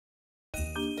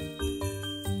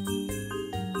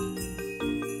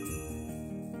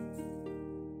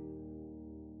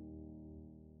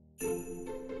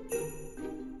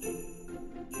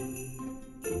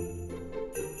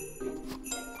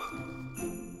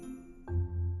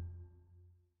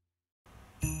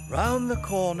Round the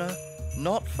corner,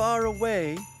 not far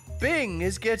away, Bing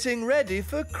is getting ready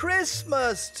for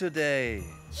Christmas today.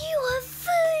 You are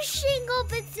fooshing,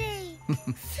 Hoppity.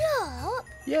 Flop?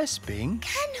 Yes, Bing?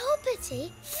 Can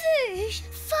Hoppity foosh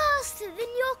faster than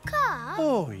your car?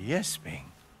 Oh, yes,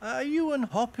 Bing. Are you and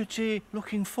Hoppity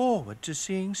looking forward to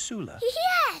seeing Sula?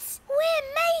 Yes, we're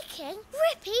making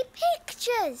rippy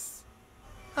pictures.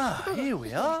 Ah, here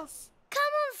we are.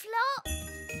 Come on, Flop.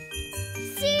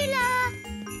 Sula!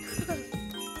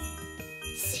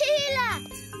 Sula!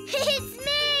 It's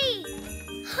me!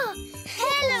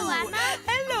 Hello, Amma.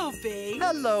 Hello, Bing.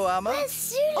 Hello, Amma. Where's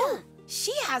Sula? Oh,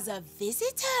 she has a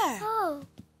visitor. Oh.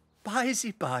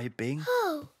 Bye, Bing.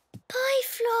 Oh. Bye,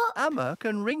 Flop. Amma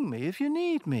can ring me if you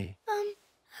need me.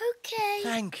 Okay.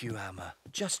 Thank you, Amma.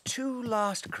 Just 2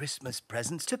 last Christmas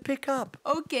presents to pick up.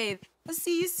 Okay, I'll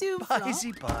see you soon, Flop.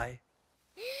 Bye.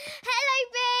 Hello,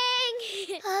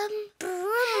 Bing.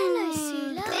 Hello,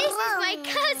 Sula. This is my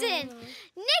cousin,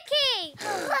 Nicky.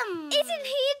 Isn't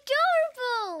he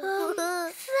adorable?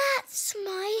 That's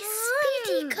my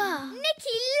speedy car.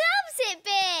 Nicky loves it,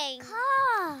 Bing.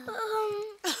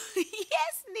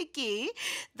 Yes, Nikki.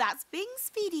 That's Bing's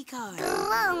speedy car.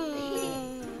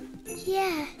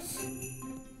 Yes.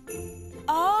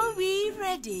 Are we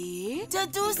ready to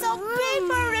do some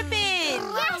paper ripping?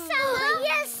 Yes, Amma.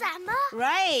 Yes, Amma.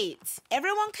 Right.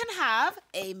 Everyone can have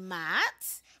a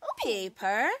mat,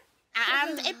 paper,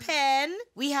 and a pen.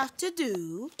 We have to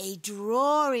do a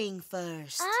drawing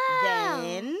first.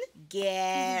 Then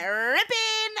get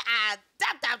ripping and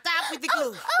tap, tap, tap with the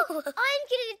glue. I'm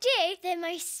going to do the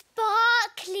most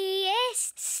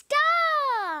sparkliest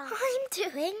star. I'm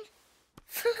doing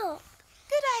Flop.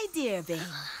 Good idea,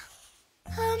 Bing.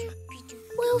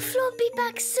 Will Flop be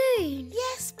back soon?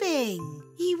 Yes, Bing.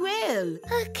 He will.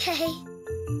 Okay.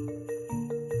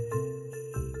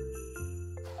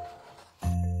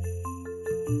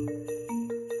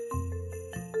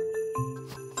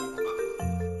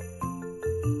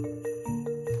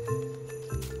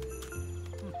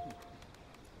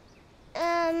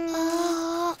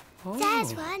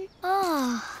 There's one.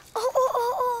 Oh.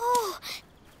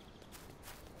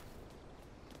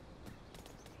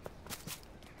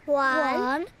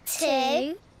 One,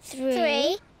 two,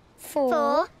 three,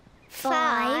 4,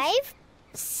 5,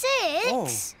 6. Oh.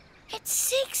 It's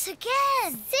 6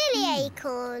 again. Silly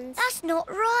acorns. That's not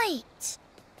right.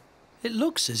 It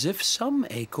looks as if some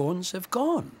acorns have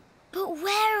gone. But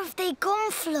where have they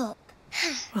gone, Flop?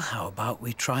 Well, how about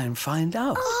we try and find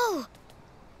out? Oh.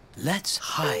 Let's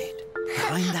hide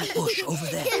behind that bush over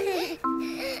there.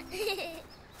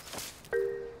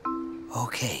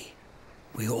 Okay,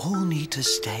 we all need to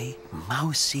stay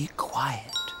mousy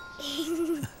quiet.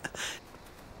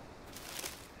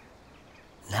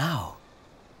 Now,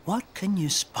 what can you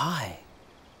spy?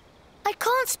 I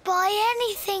can't spy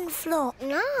anything, Flop.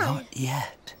 No. Not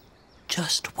yet.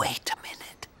 Just wait a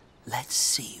minute. Let's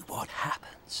see what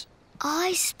happens.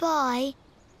 I spy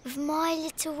with my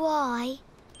little eye.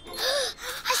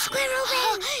 A squirrel,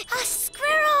 Bing! A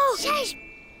squirrel! Shush!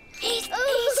 He's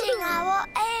eating our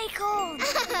acorn.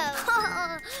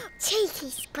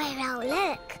 Cheeky squirrel,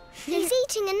 look. He's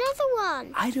eating another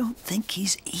one. I don't think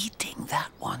he's eating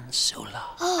that one,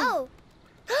 Sula. Oh.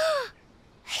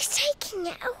 He's taking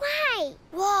it away.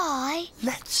 Why?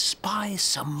 Let's spy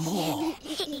some more.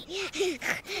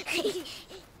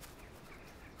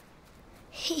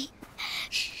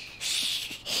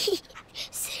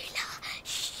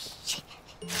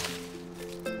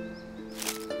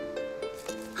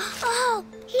 Oh,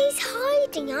 he's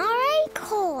hiding our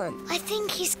acorn. I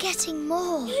think he's getting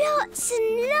more. Lots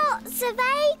and lots of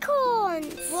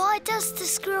acorns. Why does the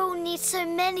squirrel need so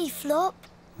many, Flop?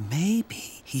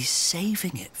 Maybe he's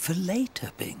saving it for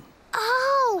later, Bing.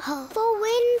 Oh, for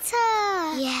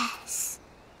winter. Yes.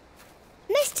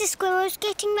 Mr. Squirrel's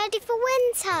getting ready for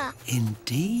winter.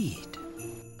 Indeed.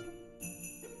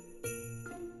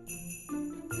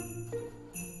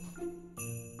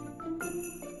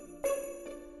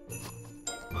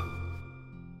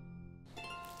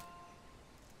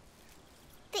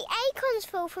 The acorns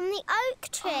fall from the oak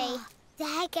tree.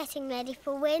 They're getting ready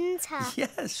for winter.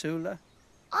 Yeah, Sula.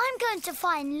 I'm going to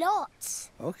find lots.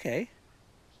 Okay.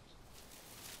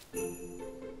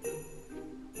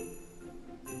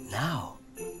 Now,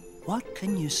 what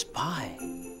can you spy?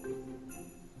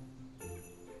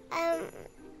 An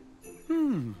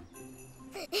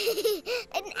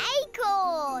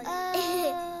acorn.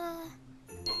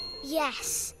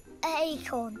 Yes, an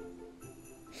acorn.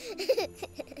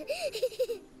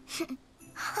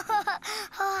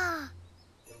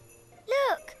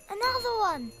 Look, another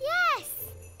one. Yes.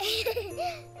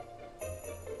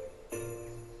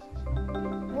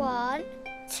 1,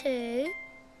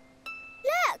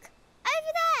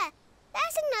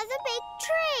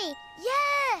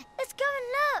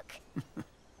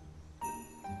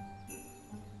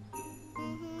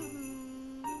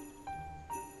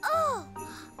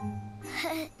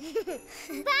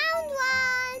 Found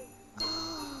one!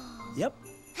 Yep.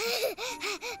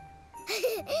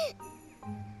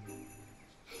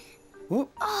 Whoop.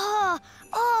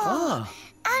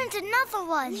 And another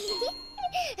one.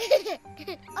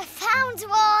 I found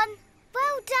one.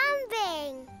 Well done,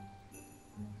 Bing.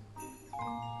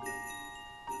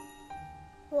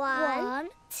 1,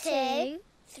 2,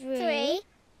 3,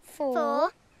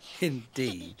 4.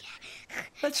 Indeed.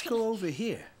 Let's go over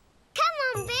here. Come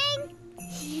on, Bing.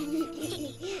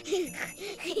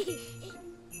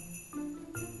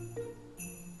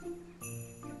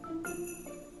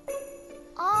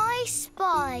 I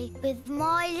spy with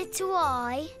my little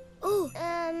eye.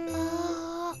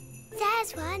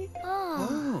 There's one.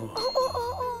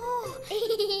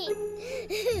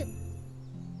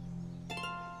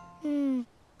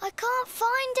 I can't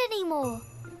find any more.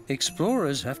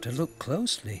 Explorers have to look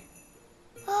closely.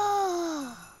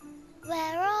 Oh,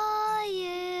 where are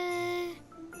you?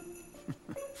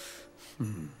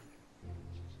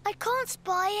 I can't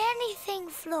spy anything,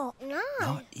 Flop. No.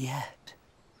 Not yet.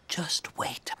 Just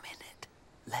wait a minute.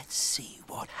 Let's see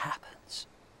what happens.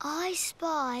 I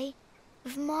spy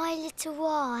with my little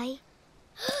eye.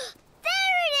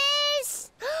 There it is!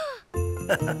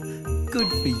 Good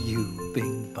for you,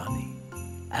 Bing Bunny.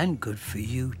 And good for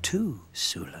you too,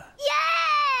 Sula.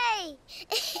 Yay!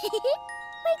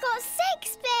 We got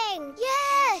 6, Bing!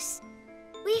 Yes!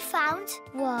 We found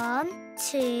 1,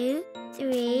 2,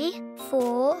 3,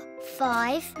 4,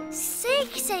 5,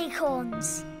 6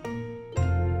 acorns.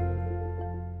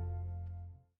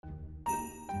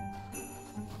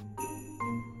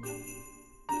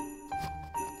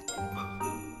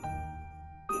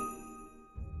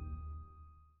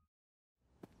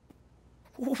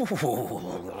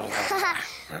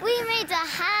 We made a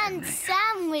hand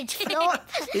sandwich, Flop.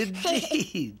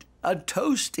 Indeed. A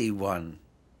toasty one.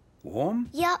 Warm?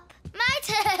 Yup. My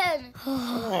turn.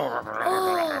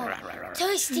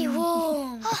 Toasty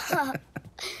warm.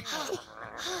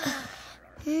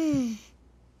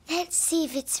 Let's see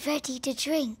if it's ready to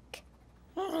drink.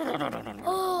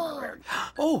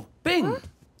 Oh, Bing! Huh?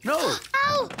 No!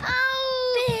 Ow!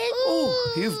 Ow! Bing!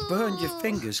 Oh, you've burned your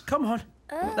fingers. Come on.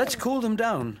 Let's cool them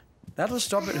down. That'll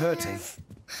stop it hurting.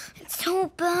 It's all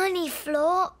burny,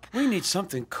 Flop. We need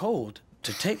something cold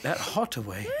to take that hot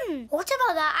away. What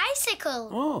about that icicle?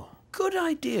 Oh, good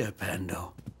idea,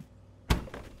 Pando.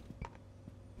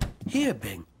 Here,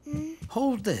 Bing.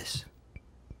 Hold this.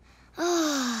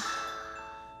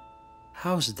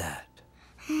 How's that?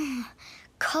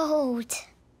 Cold.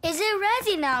 Is it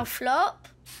ready now, Flop?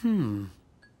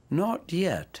 Not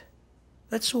yet.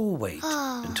 Let's all wait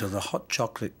until the hot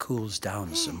chocolate cools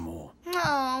down some more.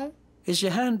 No. Is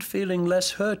your hand feeling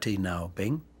less hurty now,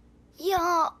 Bing?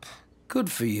 Yup. Good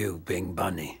for you, Bing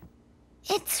Bunny.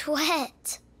 It's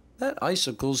wet. That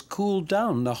icicle's cooled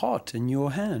down the hot in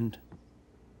your hand.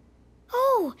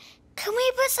 Oh, can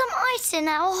we put some ice in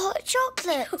our hot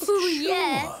chocolate? Oh,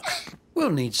 yeah. We'll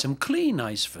need some clean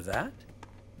ice for that.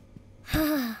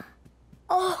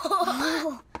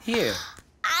 Oh. Here.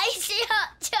 Icy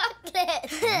hot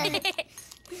chocolate.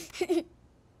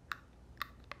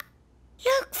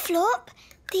 Look, Flop.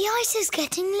 The ice is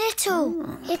getting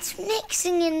little. It's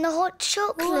mixing in the hot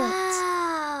chocolate.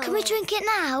 Wow. Can we drink it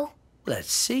now?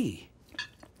 Let's see.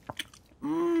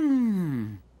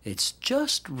 It's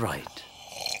just right.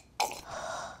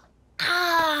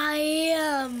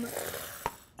 Yum.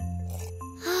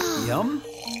 Yum?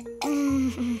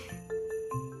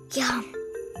 Yum.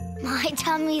 My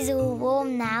tummy's all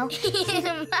warm now.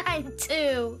 Mine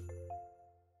too.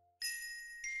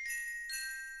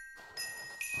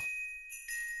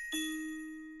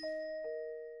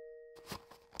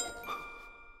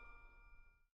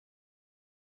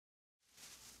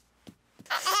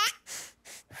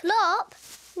 Flop,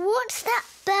 what's that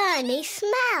burny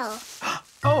smell?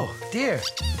 Oh, dear.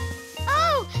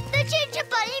 Oh, the ginger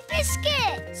bunny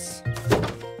biscuits.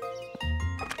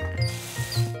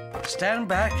 Stand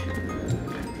back.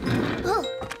 Oh.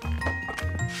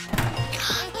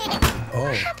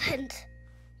 What happened?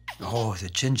 Oh, the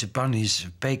ginger bunnies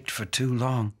have baked for too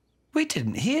long. We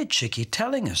didn't hear Chicky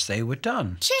telling us they were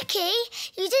done. Chicky,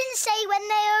 you didn't say when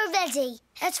they were ready.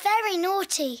 That's very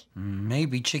naughty.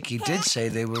 Maybe Chicky did say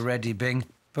they were ready, Bing,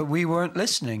 but we weren't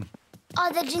listening.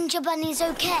 Are the ginger bunnies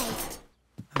okay?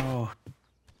 Oh,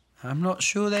 I'm not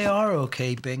sure they are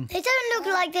okay, Bing. They don't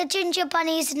look like the ginger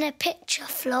bunnies in a picture,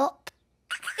 Flop.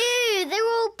 Ew, they're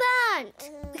all burnt.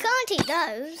 We can't eat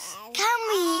those. Can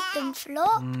we eat them,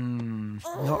 Flop?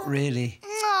 Not really.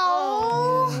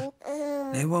 No.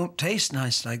 They won't taste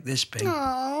nice like this, Bing.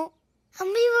 No. And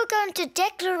we were going to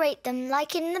decorate them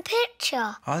like in the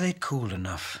picture. Are they cool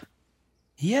enough?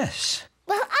 Yes.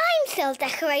 Well, I'm still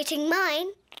decorating mine.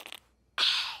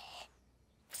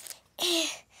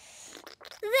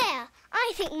 There.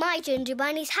 I think my ginger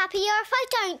bunny's happier if I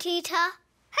don't eat her.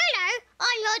 Hello,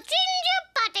 I'm your ginger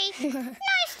buddy.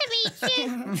 Nice to meet you.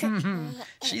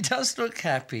 She does look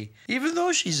happy, even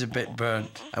though she's a bit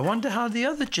burnt. I wonder how the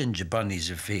other ginger bunnies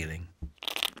are feeling.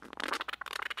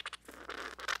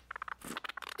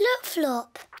 Look,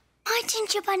 Flop. My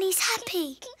ginger bunny's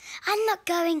happy. I'm not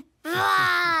going,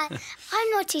 "Rah!" I'm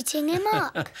not eating him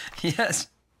up. Yes,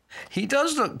 he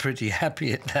does look pretty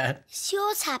happy at that. Is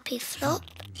yours happy, Flop?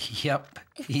 Yep,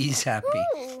 he's happy.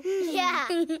 Yeah.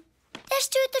 Let's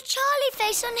do the Charlie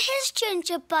face on his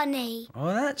ginger bunny.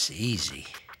 Oh, that's easy.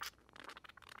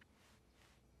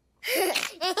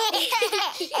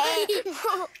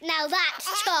 Now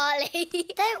that's Charlie.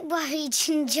 Don't worry,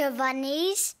 ginger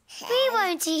bunnies. We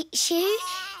won't eat you.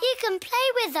 You can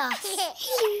play with us.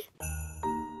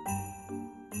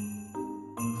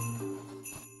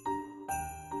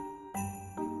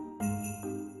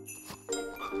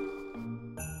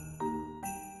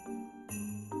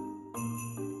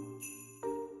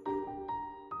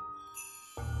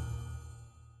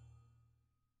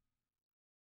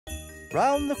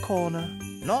 Round the corner,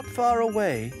 not far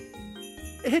away,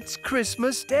 it's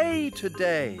Christmas Day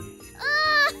today.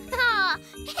 Oh,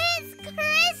 it's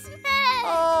Christmas!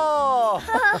 Oh!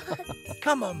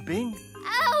 Come on, Bing.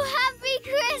 Oh, happy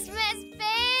Christmas,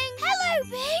 Bing! Hello,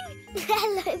 Bing!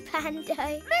 Hello, Pando.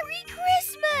 Merry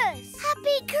Christmas!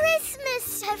 Happy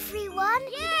Christmas, everyone!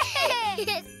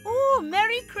 Yay! Ooh,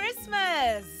 Merry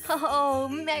Christmas! Oh,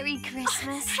 Merry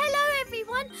Christmas. Hello,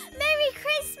 everyone! Merry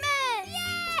Christmas! Yay!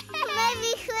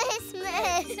 Merry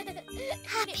Christmas!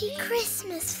 Happy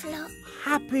Christmas, Flop.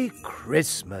 Happy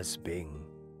Christmas, Bing.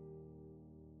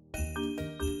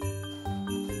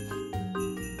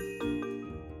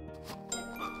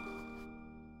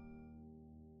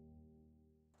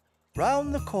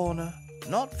 Round the corner,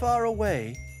 not far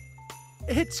away,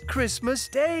 it's Christmas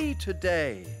Day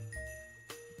today.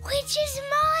 Which is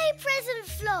my present,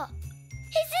 Flop?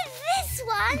 Is it this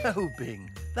one? No, Bing,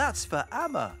 that's for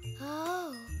Amma.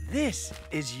 Oh. This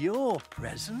is your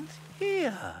present here.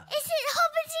 Is it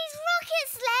Hobbity's rocket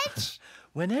sledge?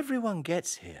 When everyone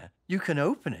gets here, you can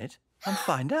open it and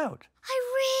find out. I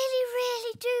really,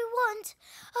 really do want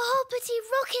a Hobbity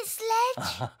rocket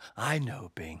sledge. I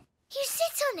know, Bing. You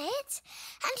sit on it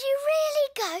and you really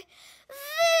go...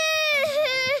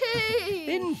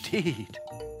 Voo! Indeed.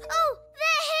 Oh,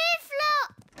 they're here,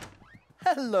 Flop.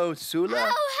 Hello,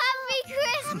 Sula. Oh, happy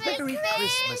Christmas, Merry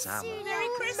Christmas, Amma. Sula. Merry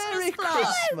Christmas, Merry Flop.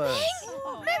 Christmas.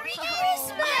 Merry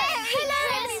Christmas. Hello,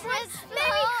 everyone.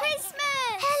 Merry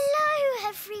Christmas. Hello,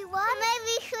 everyone.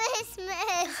 Merry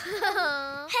Christmas.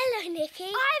 Hello,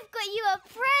 Nikki. I've got you a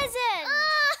present.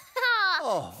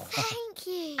 Oh. Thank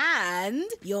you. And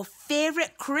your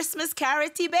favourite Christmas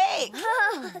carroty bake.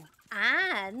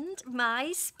 And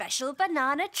my special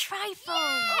banana trifle.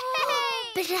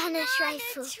 Banana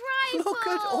trifle. Look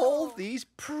at all these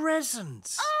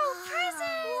presents. Oh,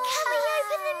 presents! Can we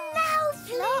open them now,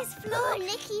 Flop? Please, Flop.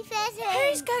 Nicky presents.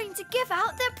 Who's going to give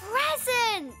out the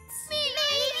presents? Me.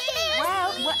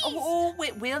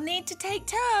 We'll need to take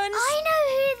turns. I know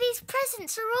who these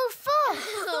presents are all for.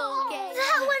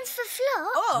 That one's for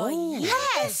Flop. Oh, And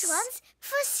yes. this one's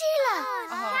for Sula.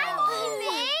 Thank you,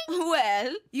 Bing.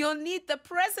 Well, you'll need the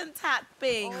present hat,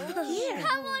 Bing. Here.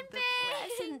 Come on, Bing.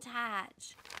 Present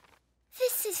hat.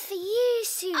 This is for you,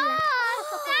 Sula.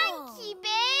 Oh, thank you,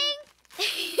 Bing.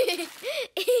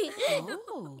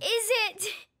 Oh. Is it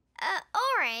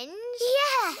orange?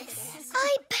 Yes.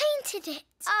 I painted it.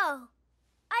 Oh.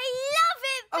 I love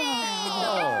it,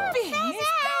 Bing. Bing,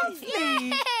 it's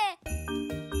lovely.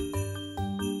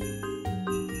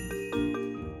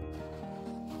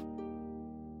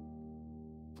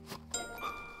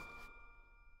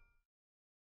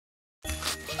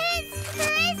 It's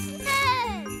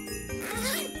Christmas!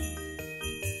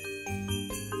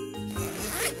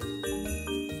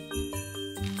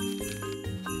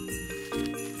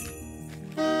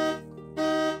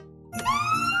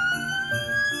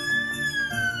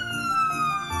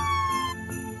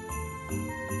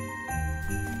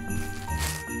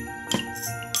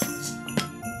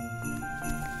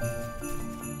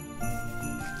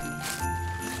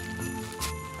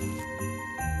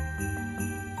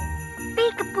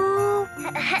 Peekaboo!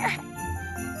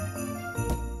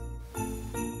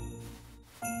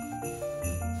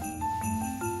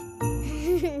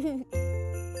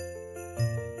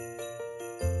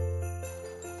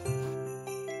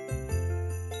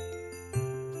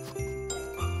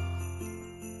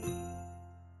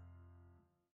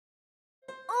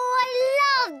 Oh, I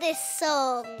love this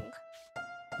song.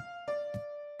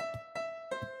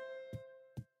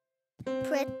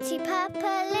 Pretty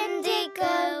purple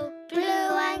indigo, blue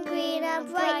and green and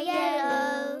bright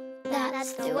yellow.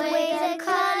 That's the way the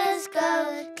colours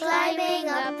go, climbing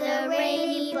up the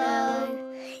rainy bow.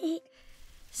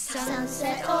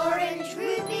 Sunset orange,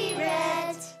 ruby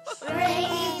red,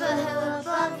 rainbow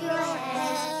above your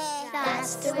head.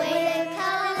 That's the way the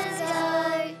colours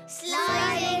go,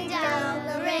 sliding down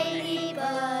the rainy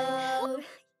bow.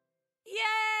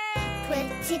 Yay!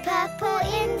 Pretty purple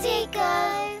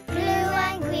indigo, blue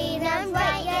and green and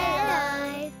bright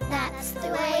yellow. That's the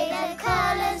way the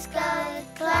colours go,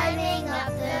 climbing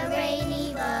up the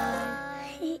rainy bow.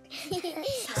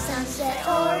 Sunset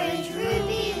orange,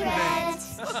 ruby red,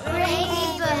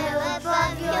 rainbow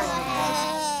above your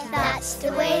head. That's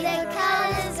the way the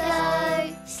colours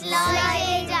go,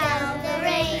 sliding down the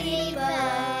rainy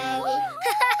bow.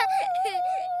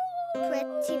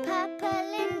 Pretty purple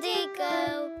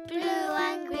indigo, blue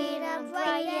and green and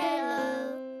bright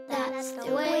yellow. That's the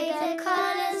way the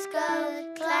colours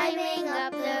go, climbing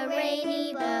up the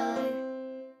rainy bow.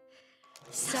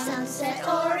 Sunset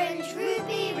orange,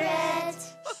 ruby red,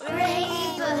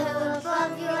 rainbow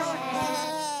above your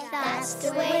head. That's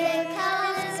the way the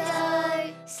colours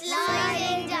go,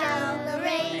 sliding down the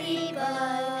rainy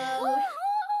bow.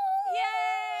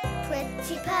 Yay!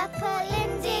 Pretty purple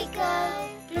indigo,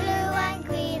 blue and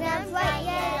green and bright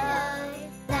yellow.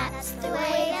 That's the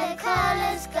way the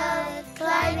colours go,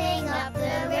 climbing up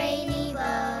the rainy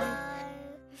bow.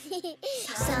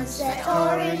 Sunset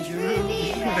orange,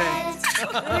 ruby red,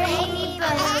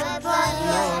 rainbow above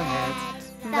your head.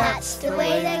 That's the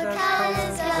way the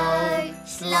colours go,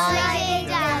 sliding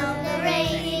down the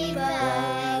rainy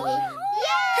bow.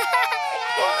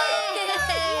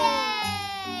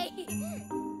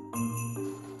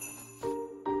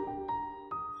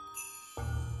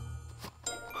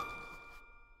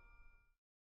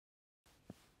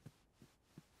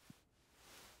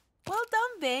 Well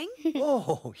done, Bing.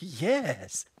 Oh,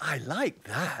 yes. I like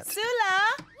that.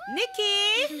 Sula,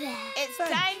 Nikki, it's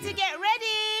time to get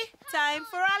ready. Time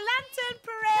for our lantern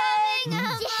parade.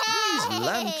 These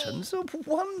lanterns are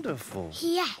wonderful.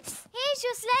 Yes. Here's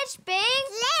your sledge, Bing.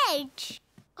 Sledge?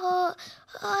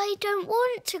 I don't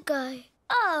want to go.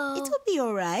 Oh. It'll be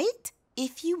all right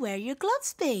if you wear your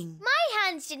gloves, Bing. My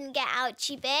hands didn't get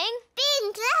ouchy, Bing.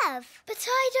 Bing, glove. But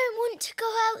I don't want to go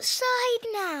outside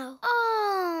now.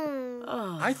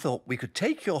 Oh. I thought we could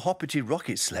take your hoppity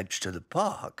rocket sledge to the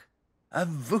park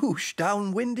and whoosh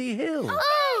down Windy Hill.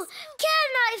 Oh,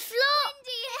 can I flop?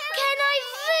 Can I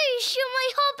whoosh on my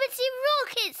hoppity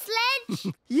rocket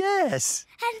sledge? Yes,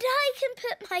 And I can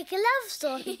put my gloves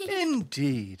on.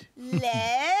 indeed.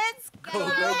 Let's go. Go, go,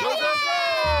 go, go,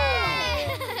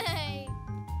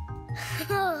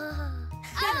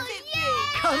 Oh, yay!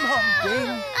 Come on,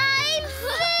 Bing. I'm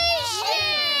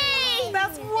whooshing!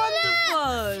 That's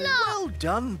wonderful. Well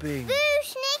done, Bing.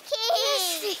 Whoosh, Nikki! Yes,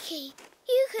 Vicky.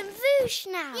 You can whoosh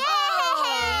now.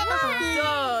 Well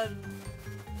done.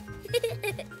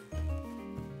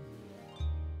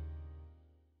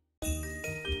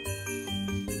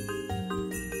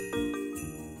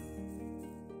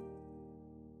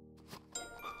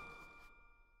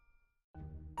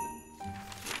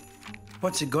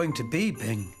 What's it going to be,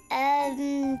 Bing?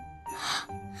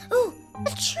 Ooh,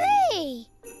 a tree!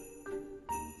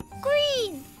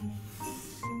 Green!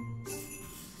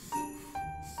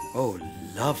 Oh,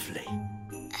 lovely.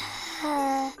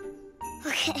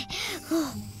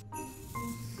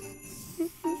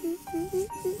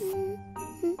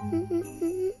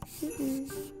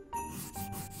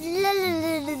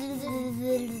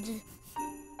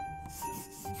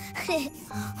 Okay.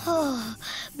 Oh,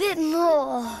 bit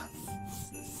more.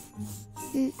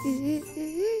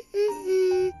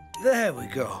 There we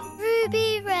go.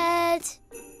 Ruby red.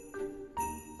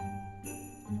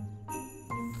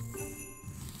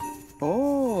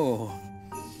 Oh.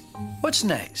 What's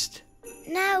next?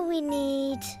 Now we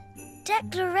need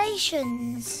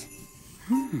declarations.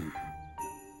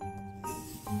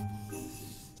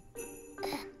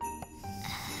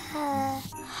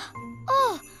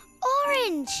 Oh,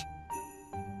 orange.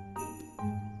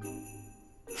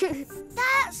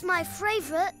 That's my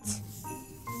favourite.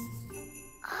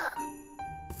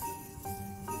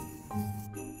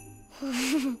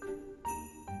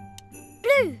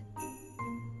 Blue.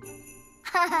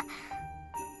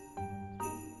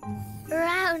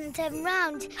 Round and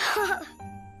round.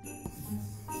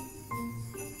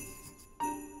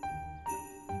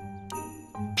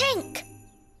 Pink.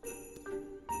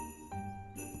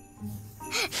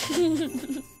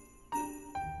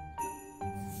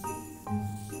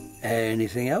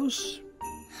 Anything else?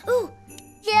 Ooh,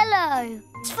 yellow.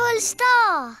 It's for a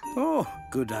star. Oh,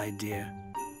 good idea.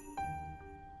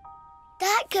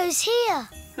 goes here.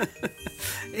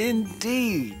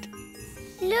 Indeed.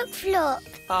 Look, Flop.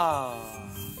 Ah.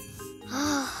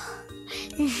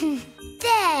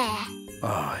 There.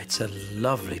 Oh, it's a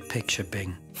lovely picture,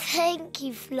 Bing. Thank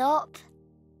you, Flop.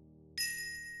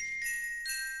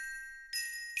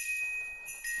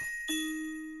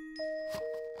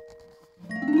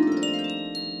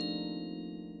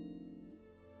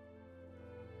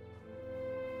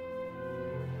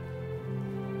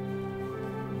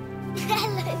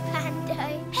 Hello, Pando.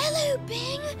 Hello,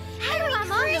 Bing. Hello,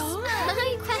 Mama.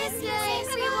 Merry Christmas,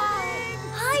 everyone.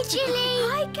 Hi, Jilly.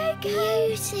 Hi, Coco.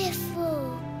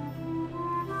 Beautiful.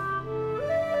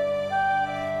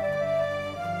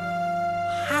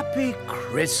 Happy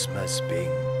Christmas,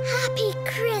 Bing. Happy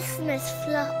Christmas,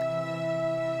 Flop.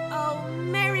 Oh,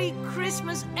 Merry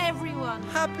Christmas, everyone.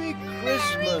 Happy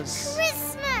Christmas. Christmas.